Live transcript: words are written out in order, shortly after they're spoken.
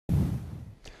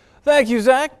Thank you,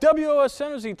 Zach.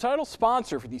 WOSN was the title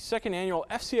sponsor for the second annual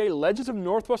FCA Legends of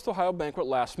Northwest Ohio banquet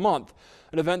last month,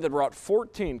 an event that brought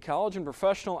 14 college and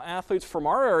professional athletes from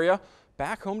our area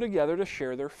back home together to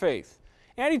share their faith.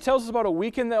 Andy tells us about a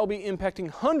weekend that will be impacting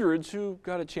hundreds who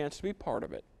got a chance to be part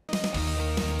of it.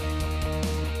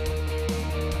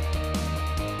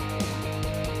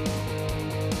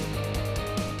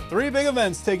 Three big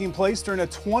events taking place during a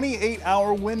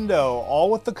 28-hour window,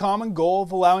 all with the common goal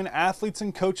of allowing athletes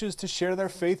and coaches to share their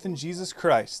faith in Jesus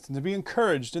Christ and to be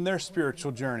encouraged in their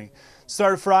spiritual journey.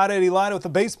 Started Friday at Elida with the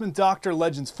Basement Doctor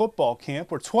Legends football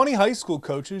camp, where 20 high school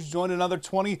coaches joined another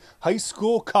 20 high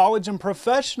school, college, and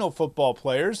professional football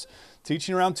players,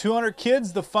 teaching around 200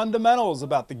 kids the fundamentals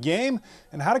about the game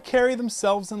and how to carry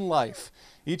themselves in life.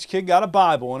 Each kid got a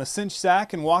Bible and a cinch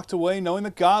sack and walked away knowing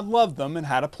that God loved them and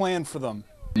had a plan for them.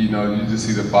 You know, you just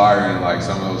see the fire in like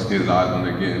some of those kids' eyes when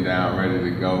they're getting down, ready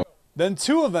to go. Then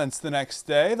two events the next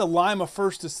day, the Lima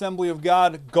First Assembly of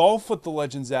God Golf with the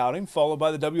Legends outing, followed by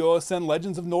the WOSN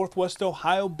Legends of Northwest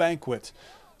Ohio banquet.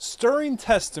 Stirring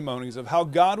testimonies of how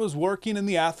God was working in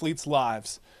the athletes'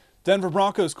 lives. Denver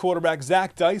Broncos quarterback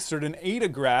Zach Dysert, an Ada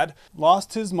grad,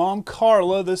 lost his mom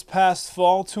Carla this past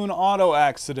fall to an auto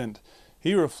accident.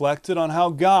 He reflected on how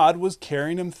God was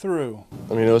carrying him through.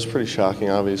 I mean, it was pretty shocking,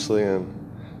 obviously, and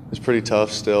it's pretty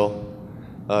tough still.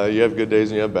 You have good days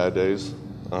and you have bad days.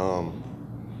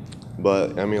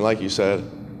 But, I mean, like you said,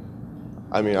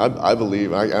 I mean, I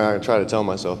believe, I try to tell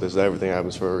myself this, that everything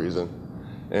happens for a reason.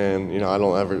 And, you know,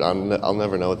 I'll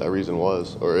never know what that reason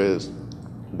was or is.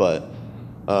 But,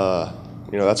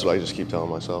 you know, that's what I just keep telling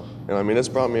myself. And, I mean, it's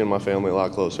brought me and my family a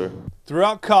lot closer.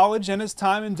 Throughout college and his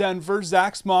time in Denver,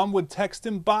 Zach's mom would text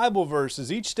him Bible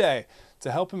verses each day to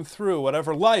help him through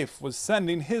whatever life was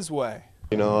sending his way.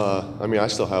 You know, I mean, I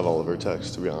still have all of her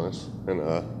texts, to be honest,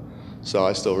 and so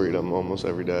I still read them almost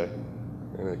every day,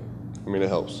 and I mean, it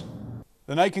helps.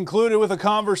 The night concluded with a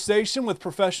conversation with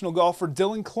professional golfer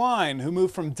Dylan Klein, who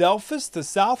moved from Delphus to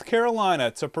South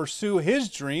Carolina to pursue his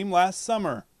dream last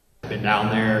summer. I've been down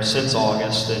there since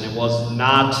August, and it was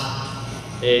not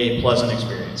a pleasant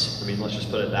experience. I mean, let's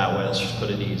just put it that way. Let's just put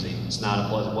it easy. It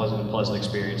wasn't a pleasant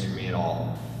experience for me at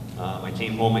all. I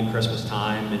came home at Christmas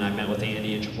time and I met with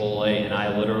Andy in Chipotle, and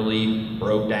I literally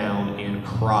broke down and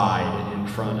cried in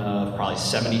front of probably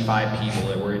 75 people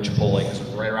that were in Chipotle because it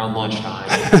was right around lunchtime.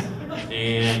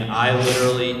 And I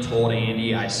literally told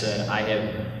Andy, I said,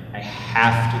 I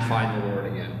have to find the Lord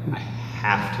again. I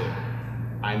have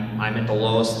to. I'm at the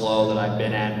lowest low that I've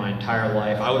been at my entire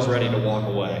life. I was ready to walk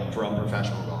away from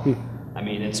professional golf. I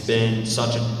mean, it's been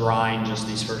such a grind just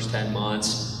these first 10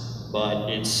 months, but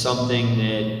it's something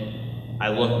that I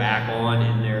look back on,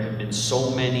 and there have been so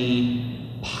many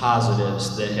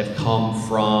positives that have come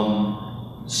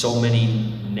from so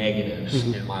many negatives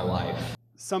in my life.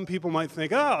 Some people might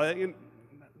think, oh,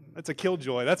 that's a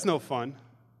killjoy. That's no fun.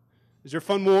 Is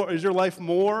your life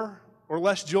more or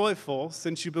less joyful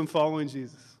since you've been following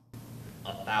Jesus?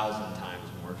 1,000 times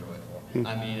more joyful.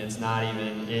 I mean, it's not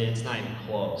even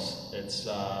close. It's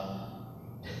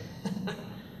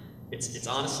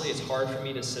honestly, it's hard for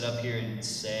me to sit up here and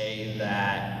say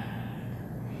that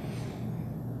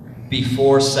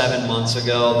before 7 months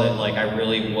ago that like I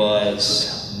really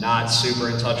was not super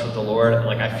in touch with the Lord.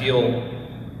 Like, I feel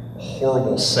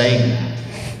horrible saying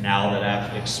that now that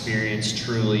I've experienced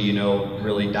truly, you know,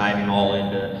 really diving all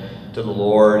into the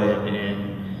Lord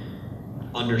and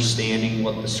understanding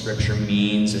what the scripture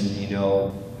means, and, you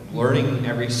know,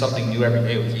 learning something new every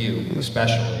day with you,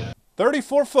 especially.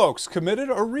 34 folks committed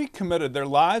or recommitted their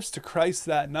lives to Christ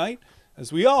that night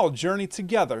as we all journey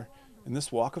together in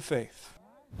this walk of faith.